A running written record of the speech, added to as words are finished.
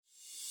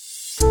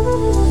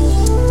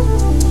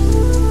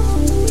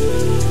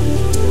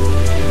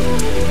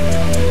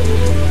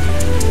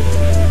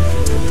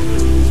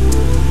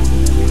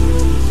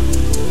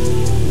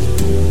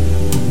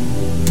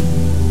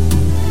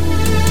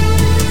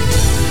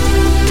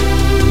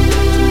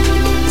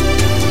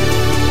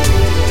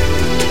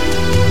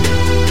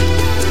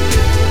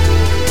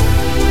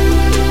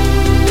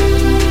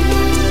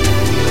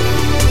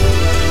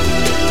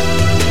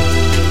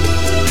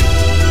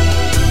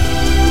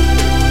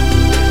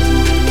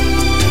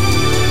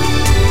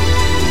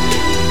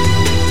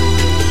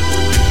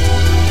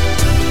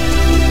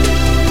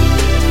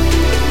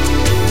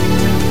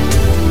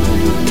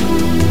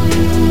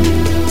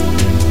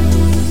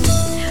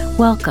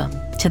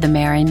Welcome to the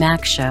Mary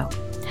Mac Show,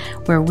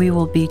 where we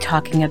will be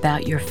talking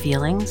about your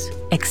feelings,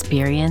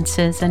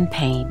 experiences, and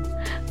pain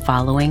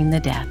following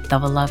the death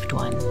of a loved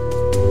one.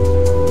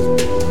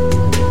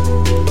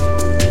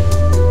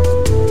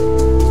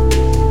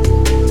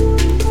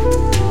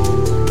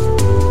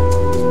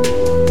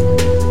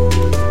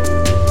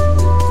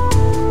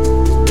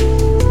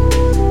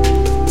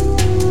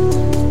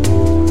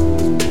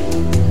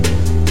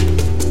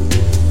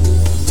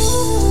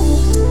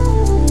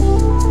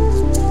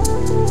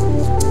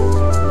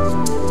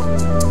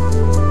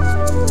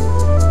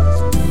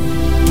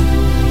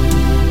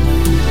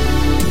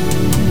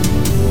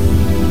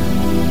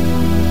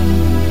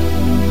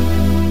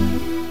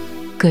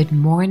 Good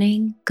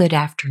morning, good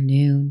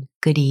afternoon,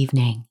 good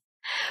evening.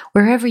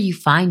 Wherever you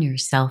find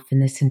yourself in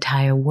this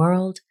entire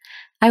world,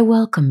 I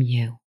welcome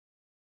you.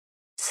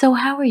 So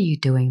how are you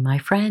doing, my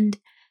friend,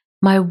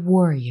 my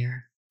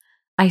warrior?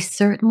 I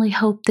certainly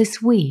hope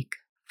this week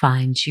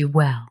finds you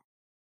well.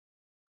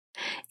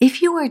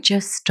 If you are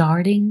just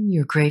starting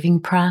your grieving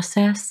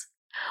process,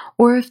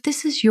 or if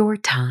this is your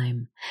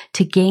time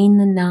to gain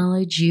the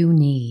knowledge you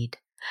need,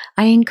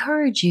 I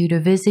encourage you to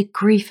visit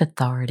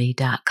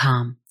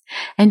griefauthority.com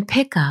and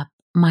pick up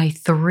my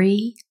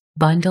 3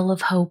 Bundle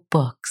of Hope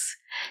books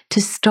to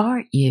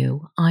start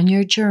you on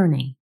your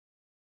journey.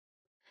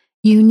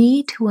 You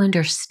need to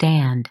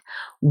understand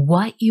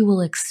what you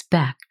will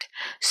expect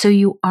so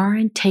you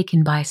aren't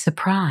taken by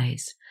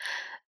surprise,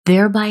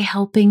 thereby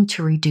helping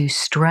to reduce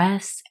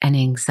stress and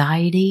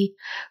anxiety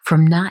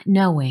from not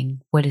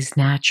knowing what is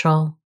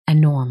natural and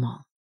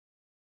normal.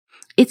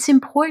 It's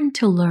important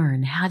to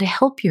learn how to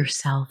help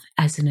yourself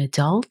as an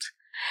adult,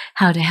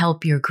 how to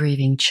help your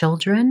grieving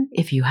children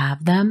if you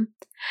have them,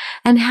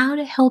 and how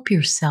to help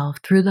yourself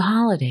through the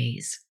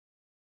holidays.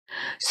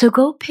 So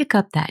go pick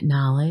up that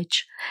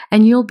knowledge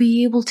and you'll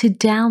be able to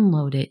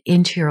download it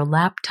into your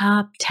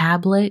laptop,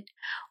 tablet,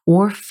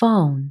 or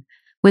phone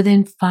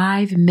within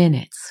 5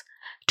 minutes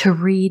to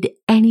read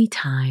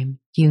anytime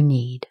you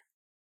need.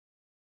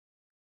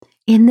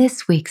 In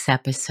this week's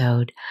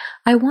episode,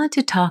 I want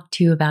to talk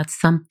to you about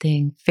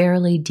something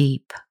fairly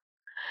deep.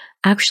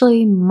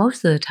 Actually,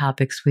 most of the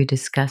topics we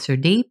discuss are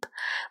deep,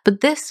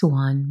 but this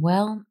one,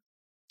 well,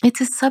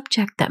 it's a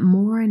subject that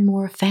more and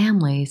more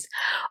families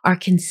are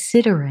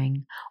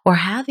considering or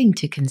having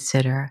to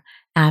consider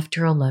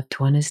after a loved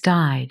one has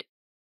died.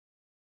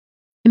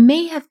 It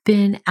may have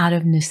been out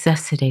of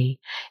necessity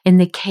in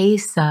the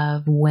case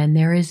of when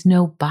there is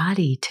no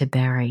body to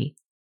bury,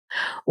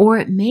 or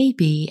it may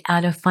be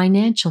out of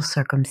financial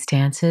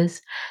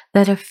circumstances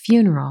that a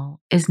funeral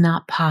is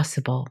not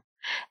possible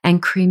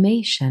and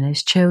cremation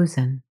is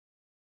chosen,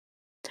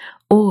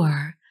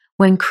 or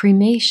when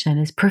cremation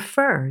is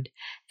preferred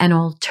and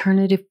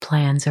alternative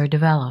plans are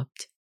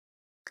developed.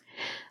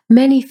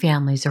 Many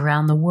families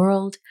around the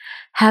world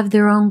have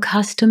their own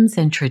customs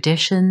and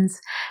traditions,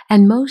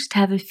 and most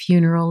have a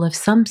funeral of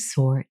some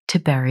sort to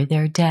bury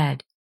their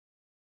dead.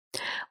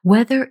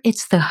 Whether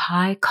it's the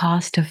high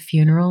cost of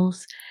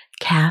funerals,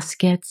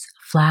 caskets,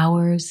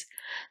 flowers,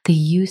 the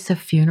use of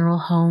funeral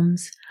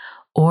homes,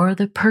 or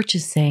the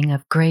purchasing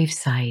of grave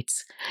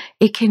sites,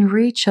 it can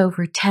reach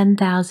over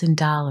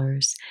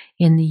 $10,000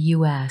 in the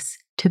U.S.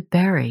 to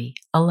bury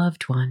a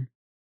loved one.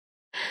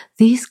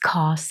 These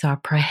costs are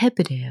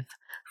prohibitive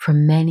for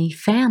many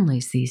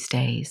families these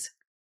days.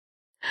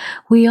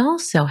 We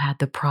also had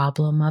the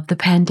problem of the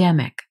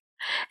pandemic,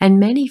 and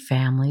many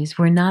families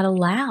were not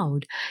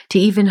allowed to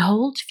even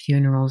hold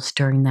funerals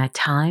during that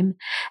time,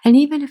 and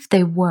even if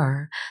they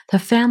were, the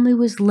family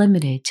was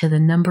limited to the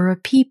number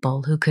of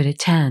people who could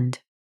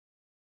attend.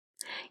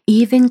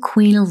 Even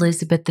Queen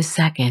Elizabeth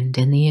II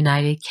in the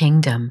United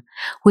Kingdom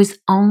was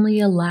only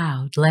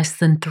allowed less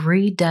than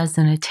 3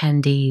 dozen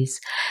attendees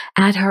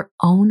at her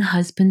own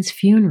husband's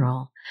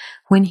funeral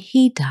when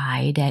he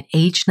died at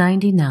age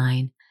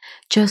 99,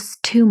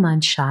 just 2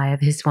 months shy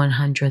of his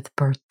 100th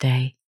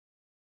birthday.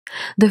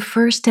 The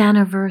first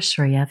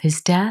anniversary of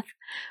his death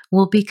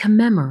will be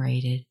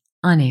commemorated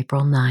on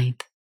April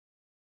 9th.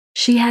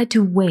 She had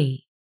to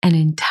wait an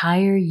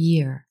entire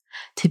year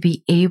to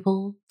be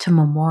able to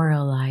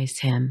memorialize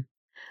him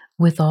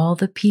with all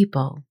the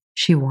people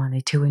she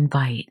wanted to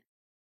invite.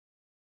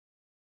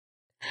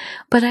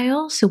 But I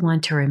also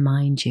want to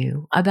remind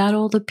you about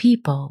all the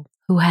people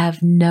who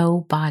have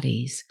no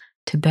bodies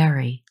to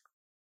bury.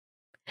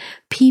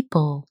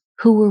 People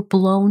who were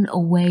blown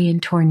away in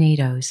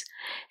tornadoes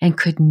and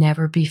could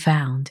never be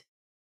found.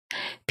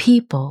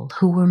 People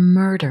who were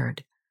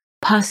murdered,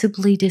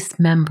 possibly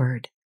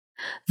dismembered.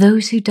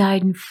 Those who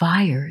died in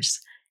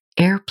fires,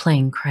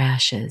 airplane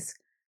crashes,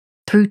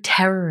 through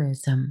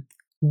terrorism,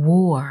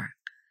 war,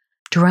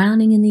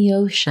 drowning in the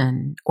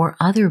ocean or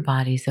other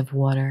bodies of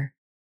water,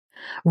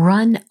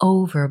 run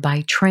over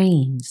by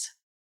trains,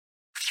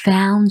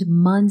 found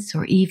months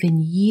or even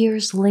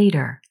years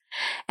later,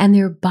 and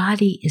their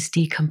body is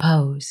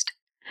decomposed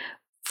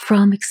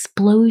from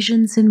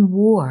explosions in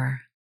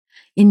war,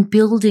 in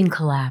building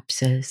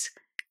collapses,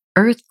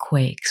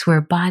 earthquakes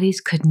where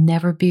bodies could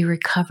never be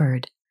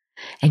recovered,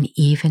 and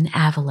even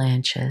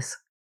avalanches.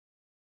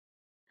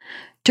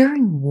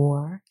 During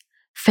war,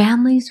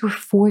 families were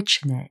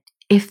fortunate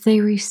if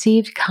they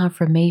received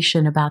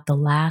confirmation about the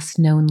last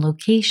known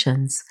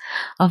locations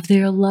of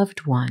their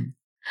loved one,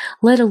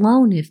 let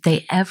alone if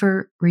they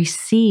ever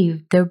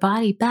received their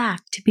body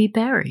back to be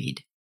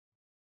buried.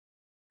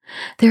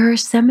 There are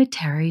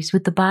cemeteries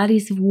with the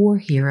bodies of war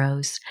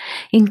heroes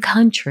in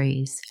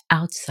countries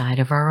outside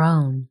of our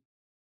own,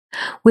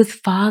 with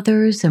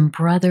fathers and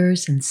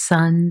brothers and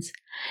sons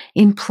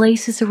in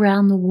places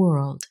around the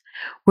world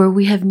where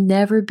we have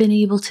never been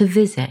able to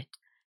visit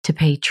to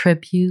pay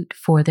tribute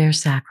for their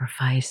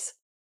sacrifice.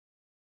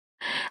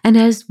 And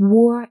as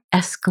war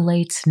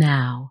escalates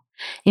now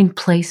in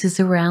places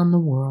around the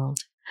world,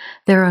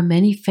 there are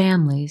many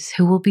families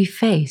who will be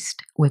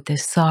faced with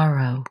this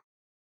sorrow.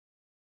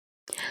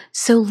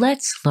 So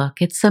let's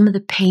look at some of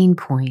the pain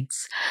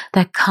points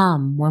that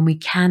come when we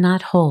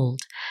cannot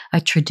hold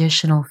a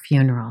traditional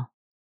funeral.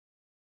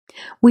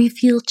 We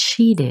feel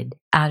cheated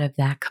out of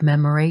that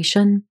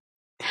commemoration,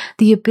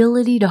 the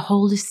ability to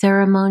hold a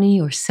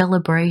ceremony or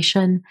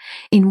celebration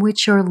in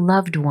which your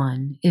loved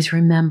one is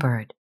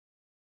remembered.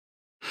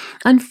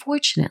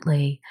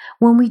 Unfortunately,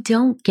 when we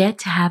don't get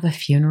to have a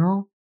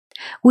funeral,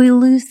 we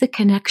lose the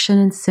connection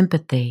and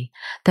sympathy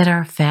that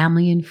our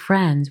family and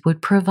friends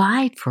would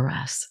provide for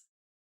us.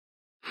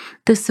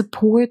 The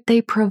support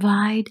they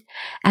provide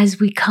as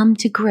we come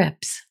to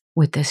grips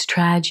with this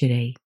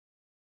tragedy.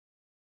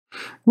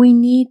 We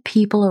need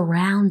people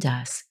around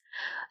us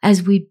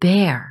as we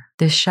bear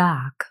the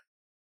shock.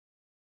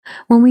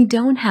 When we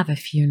don't have a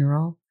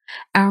funeral,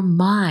 our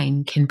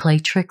mind can play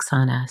tricks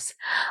on us,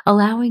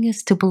 allowing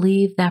us to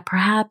believe that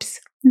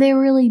perhaps they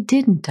really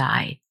didn't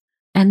die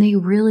and they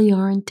really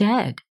aren't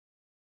dead.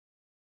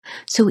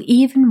 So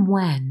even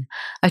when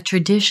a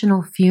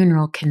traditional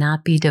funeral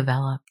cannot be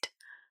developed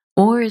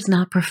or is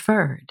not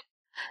preferred,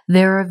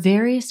 there are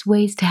various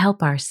ways to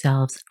help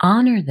ourselves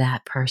honor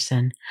that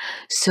person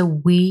so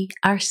we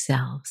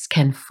ourselves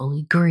can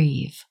fully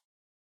grieve.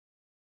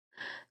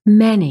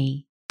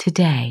 Many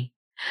today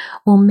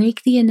will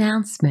make the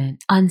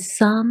announcement on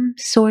some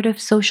sort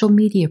of social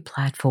media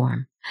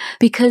platform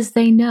because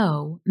they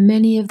know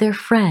many of their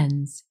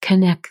friends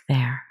connect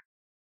there.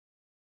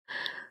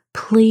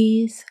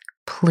 Please,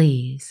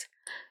 please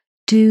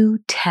do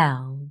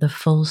tell the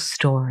full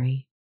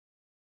story.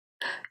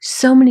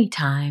 So many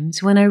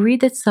times when I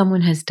read that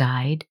someone has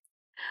died,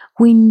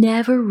 we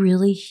never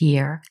really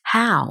hear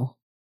how.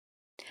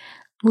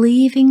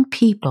 Leaving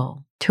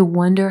people to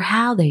wonder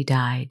how they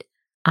died,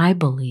 I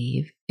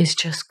believe, is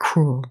just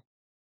cruel.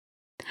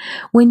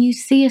 When you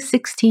see a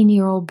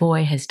 16-year-old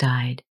boy has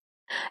died,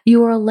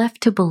 you are left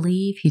to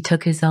believe he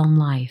took his own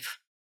life.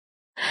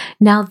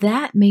 Now,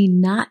 that may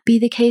not be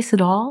the case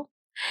at all.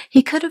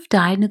 He could have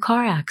died in a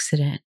car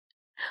accident.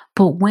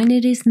 But when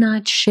it is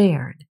not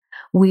shared,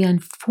 we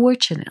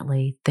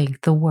unfortunately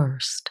think the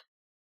worst.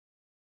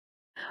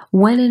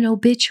 When an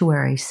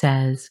obituary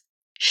says,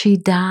 "She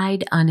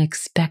died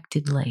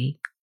unexpectedly,"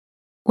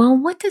 well,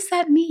 what does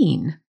that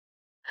mean?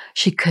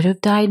 She could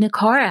have died in a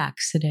car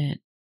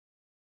accident.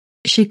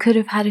 She could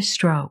have had a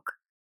stroke.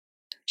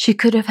 She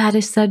could have had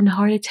a sudden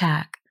heart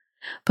attack.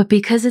 But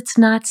because it's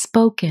not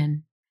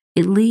spoken,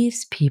 it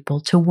leaves people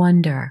to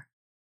wonder.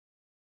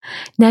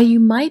 Now, you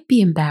might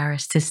be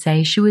embarrassed to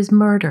say she was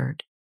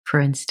murdered, for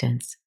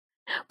instance,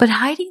 but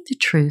hiding the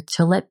truth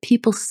to let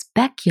people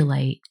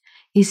speculate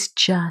is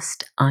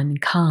just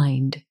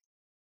unkind.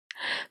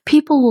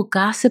 People will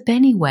gossip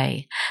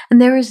anyway,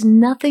 and there is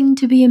nothing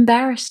to be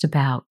embarrassed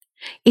about.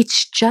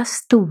 It's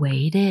just the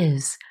way it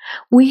is.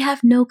 We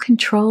have no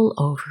control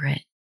over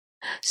it.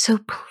 So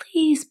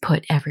please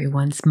put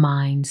everyone's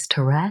minds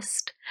to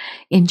rest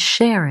in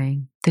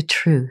sharing the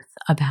truth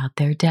about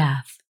their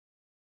death.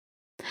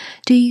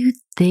 Do you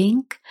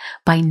think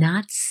by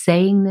not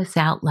saying this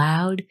out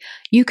loud,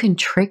 you can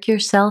trick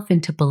yourself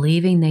into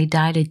believing they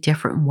died a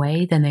different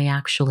way than they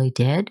actually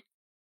did?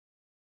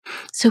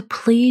 So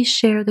please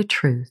share the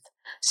truth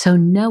so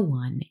no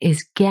one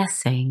is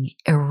guessing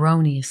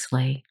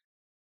erroneously.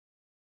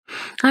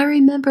 I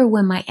remember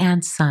when my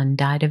aunt's son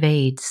died of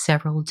AIDS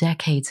several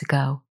decades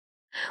ago.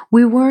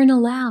 We weren't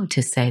allowed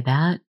to say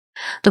that.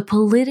 The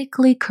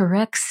politically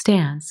correct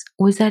stance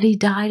was that he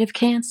died of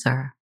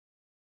cancer.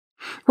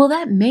 Well,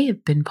 that may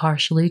have been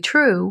partially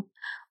true,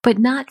 but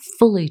not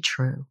fully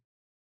true.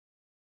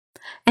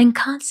 And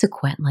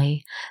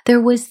consequently,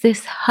 there was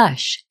this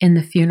hush in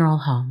the funeral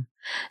home,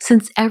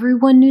 since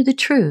everyone knew the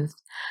truth,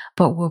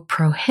 but were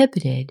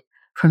prohibited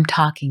from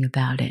talking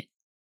about it.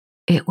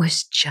 It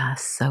was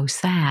just so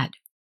sad.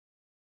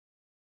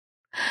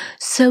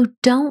 So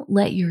don't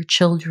let your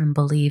children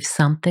believe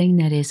something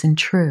that isn't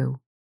true.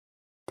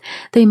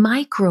 They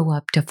might grow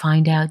up to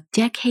find out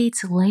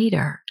decades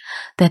later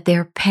that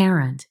their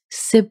parent,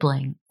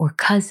 sibling, or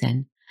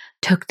cousin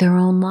took their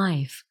own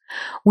life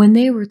when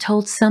they were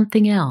told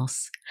something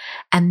else,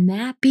 and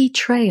that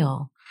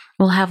betrayal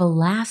will have a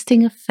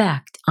lasting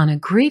effect on a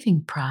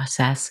grieving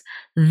process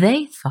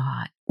they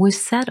thought was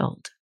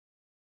settled.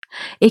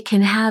 It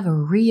can have a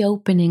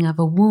reopening of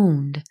a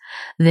wound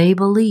they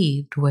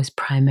believed was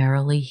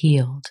primarily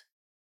healed.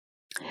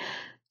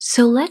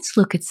 So let's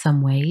look at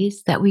some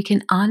ways that we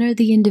can honor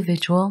the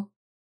individual,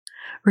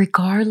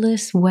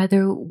 regardless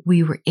whether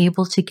we were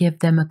able to give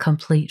them a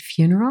complete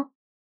funeral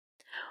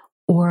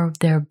or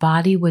their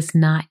body was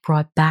not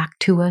brought back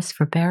to us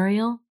for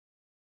burial,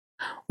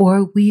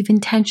 or we've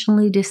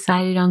intentionally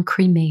decided on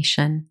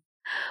cremation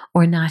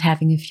or not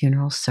having a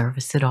funeral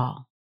service at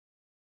all.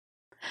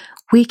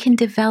 We can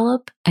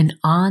develop an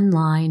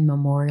online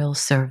memorial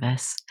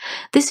service.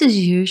 This is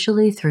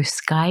usually through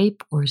Skype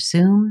or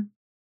Zoom,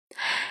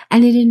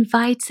 and it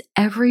invites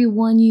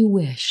everyone you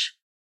wish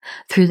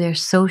through their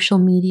social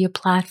media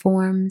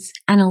platforms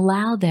and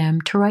allow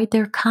them to write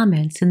their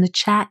comments in the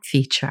chat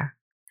feature,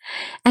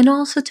 and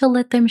also to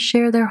let them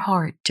share their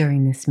heart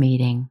during this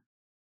meeting.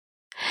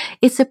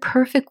 It's a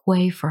perfect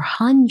way for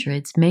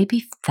hundreds,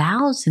 maybe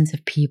thousands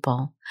of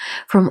people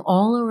from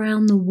all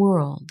around the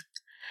world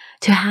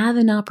to have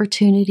an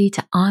opportunity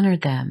to honor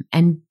them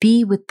and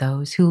be with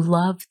those who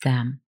love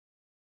them.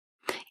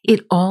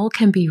 It all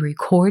can be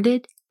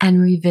recorded and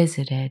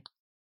revisited.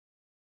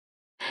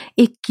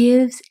 It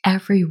gives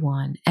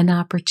everyone an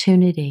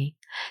opportunity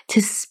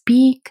to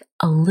speak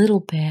a little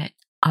bit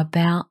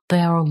about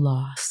their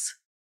loss.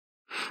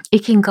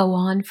 It can go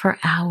on for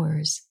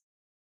hours,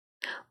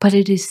 but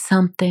it is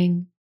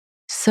something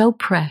so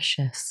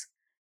precious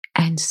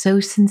and so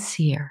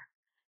sincere.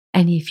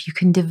 And if you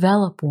can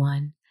develop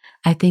one,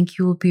 I think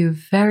you will be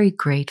very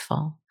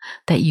grateful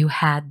that you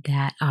had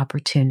that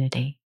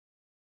opportunity.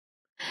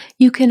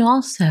 You can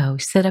also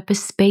set up a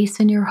space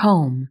in your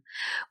home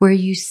where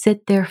you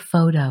sit their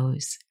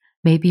photos,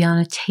 maybe on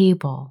a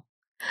table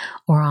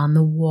or on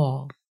the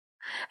wall.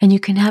 And you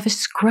can have a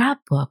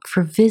scrapbook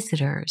for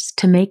visitors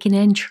to make an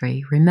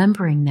entry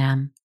remembering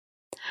them.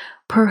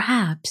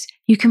 Perhaps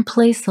you can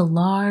place a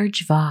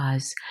large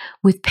vase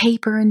with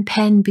paper and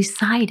pen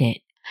beside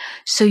it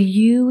so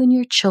you and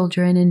your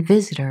children and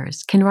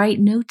visitors can write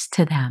notes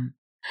to them,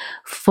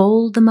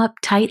 fold them up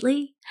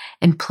tightly,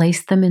 and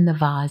place them in the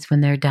vase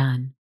when they're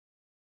done.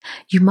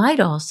 You might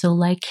also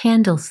light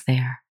candles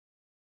there.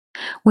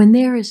 When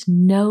there is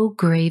no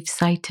grave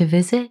site to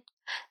visit,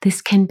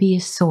 this can be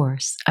a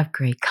source of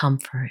great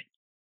comfort.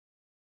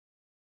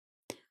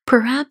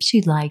 Perhaps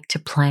you'd like to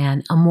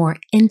plan a more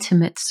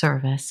intimate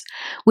service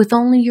with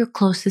only your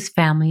closest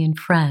family and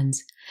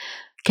friends,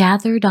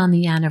 gathered on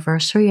the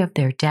anniversary of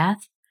their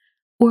death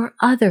or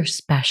other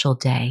special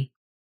day.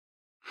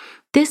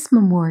 This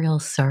memorial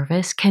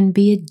service can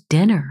be a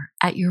dinner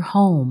at your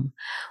home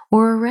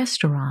or a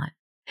restaurant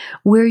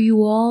where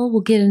you all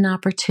will get an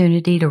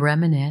opportunity to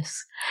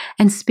reminisce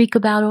and speak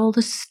about all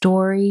the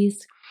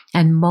stories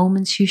and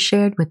moments you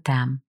shared with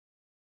them,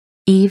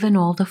 even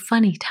all the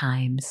funny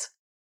times.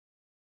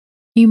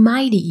 You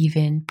might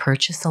even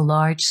purchase a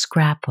large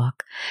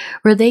scrapbook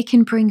where they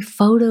can bring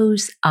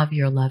photos of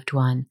your loved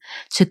one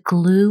to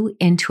glue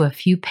into a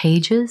few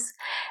pages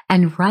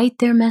and write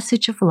their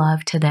message of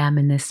love to them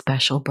in this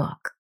special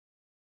book.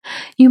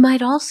 You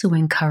might also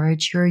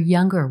encourage your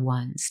younger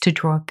ones to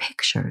draw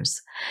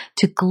pictures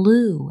to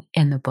glue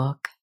in the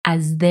book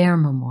as their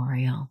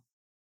memorial.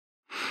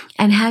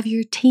 And have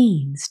your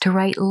teens to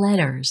write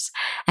letters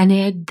and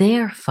add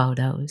their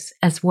photos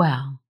as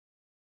well.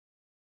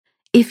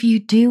 If you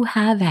do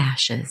have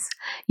ashes,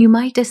 you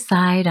might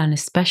decide on a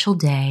special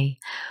day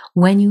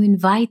when you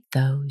invite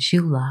those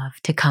you love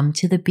to come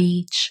to the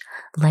beach,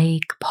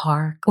 lake,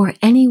 park, or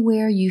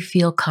anywhere you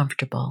feel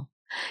comfortable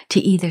to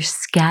either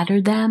scatter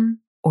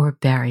them or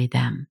bury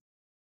them.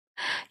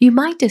 You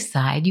might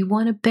decide you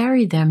want to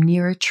bury them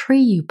near a tree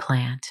you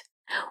plant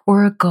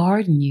or a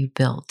garden you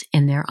built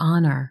in their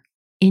honor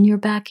in your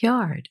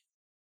backyard.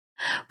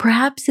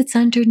 Perhaps it's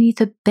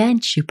underneath a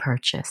bench you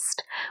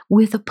purchased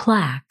with a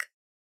plaque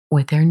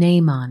with their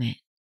name on it.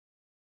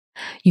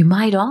 You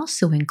might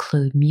also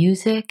include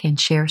music and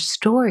share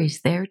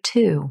stories there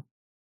too.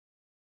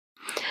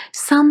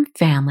 Some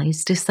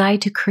families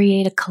decide to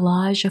create a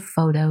collage of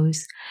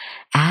photos,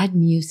 add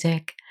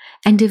music,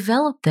 and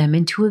develop them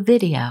into a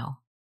video.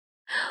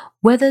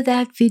 Whether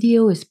that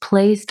video is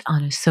placed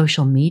on a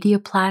social media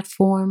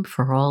platform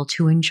for all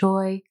to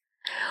enjoy,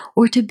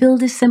 or to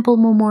build a simple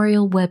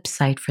memorial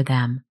website for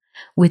them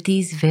with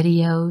these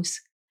videos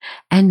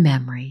and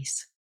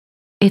memories.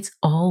 It's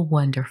all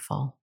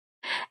wonderful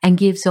and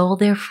gives all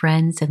their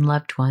friends and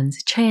loved ones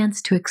a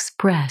chance to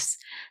express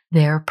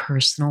their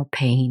personal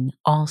pain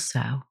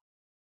also.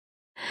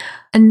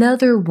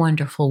 Another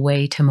wonderful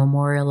way to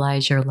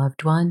memorialize your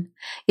loved one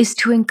is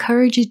to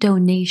encourage a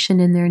donation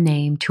in their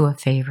name to a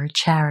favorite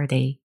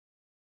charity.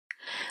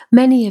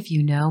 Many of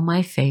you know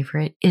my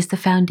favorite is the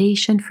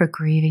Foundation for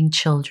Grieving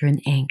Children,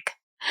 Inc.,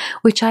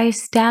 which I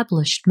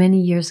established many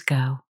years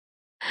ago.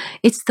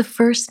 It's the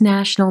first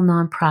national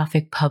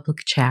nonprofit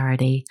public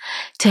charity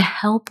to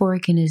help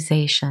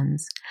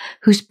organizations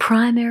whose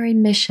primary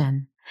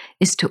mission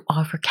is to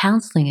offer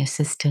counseling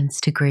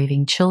assistance to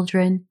grieving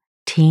children,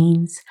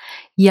 teens,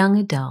 young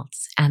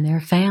adults, and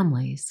their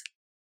families.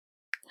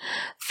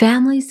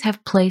 Families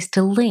have placed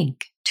a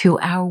link to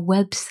our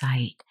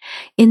website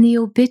in the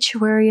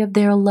obituary of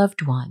their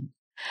loved one,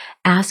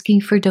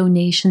 asking for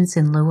donations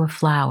in lieu of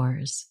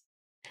flowers.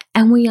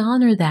 And we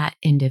honor that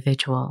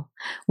individual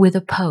with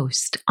a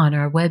post on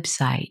our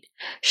website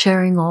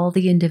sharing all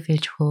the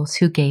individuals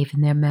who gave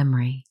in their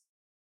memory.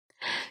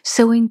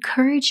 So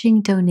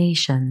encouraging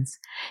donations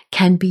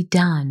can be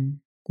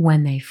done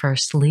when they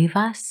first leave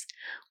us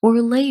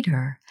or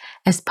later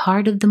as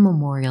part of the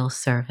memorial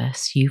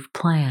service you've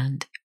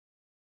planned.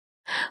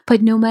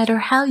 But no matter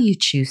how you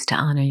choose to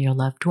honor your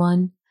loved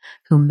one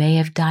who may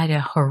have died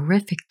a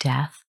horrific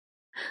death,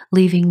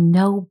 leaving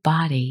no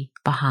body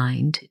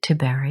behind to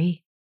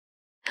bury,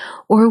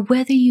 or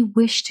whether you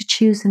wish to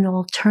choose an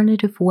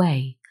alternative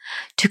way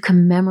to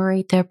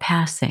commemorate their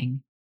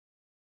passing,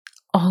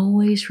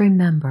 always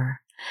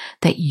remember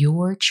that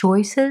your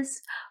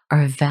choices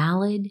are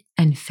valid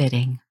and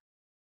fitting.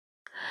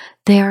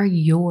 They are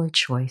your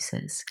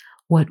choices,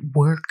 what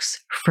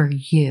works for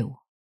you.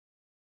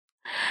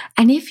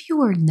 And if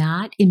you are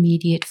not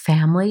immediate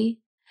family,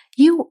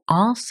 you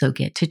also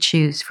get to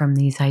choose from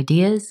these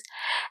ideas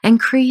and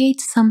create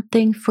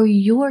something for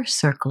your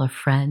circle of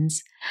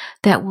friends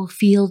that will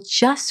feel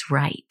just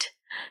right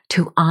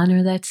to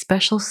honor that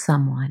special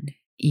someone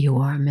you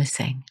are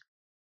missing.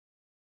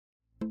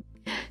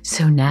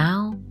 So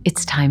now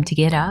it's time to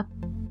get up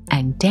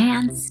and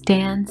dance,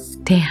 dance,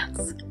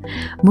 dance.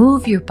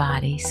 Move your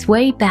body,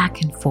 sway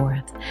back and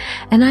forth.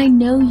 And I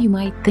know you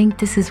might think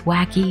this is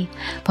wacky,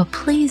 but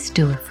please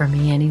do it for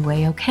me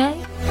anyway, okay?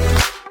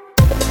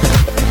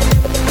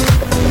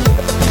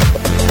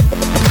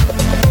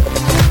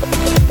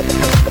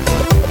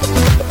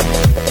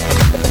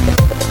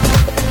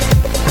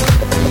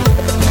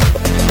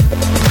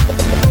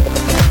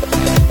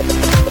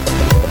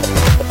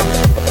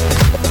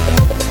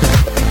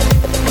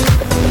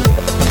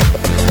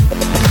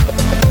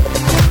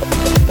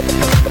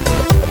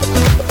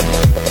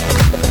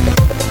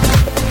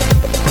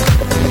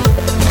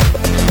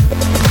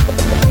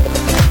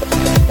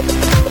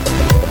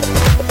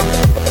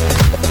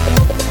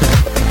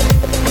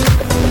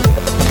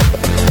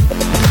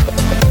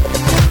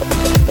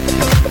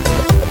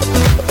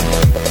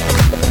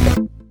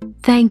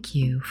 Thank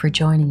you for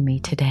joining me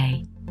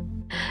today.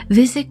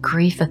 Visit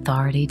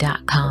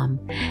griefauthority.com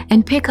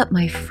and pick up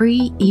my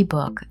free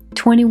ebook,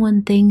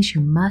 21 Things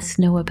You Must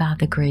Know About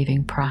the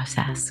Grieving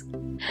Process,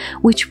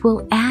 which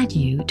will add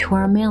you to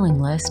our mailing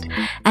list,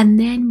 and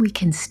then we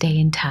can stay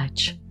in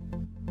touch.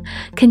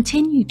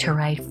 Continue to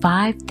write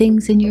 5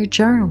 things in your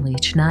journal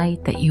each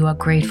night that you are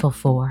grateful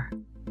for.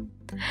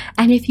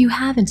 And if you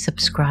haven't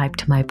subscribed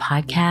to my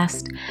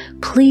podcast,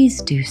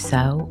 please do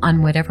so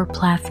on whatever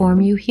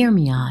platform you hear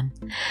me on,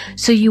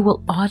 so you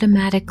will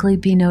automatically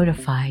be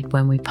notified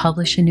when we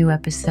publish a new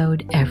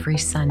episode every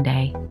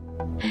Sunday.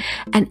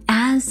 And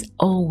as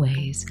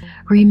always,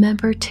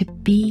 remember to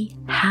be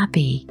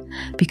happy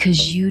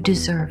because you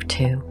deserve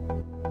to.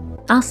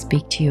 I'll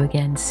speak to you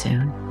again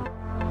soon.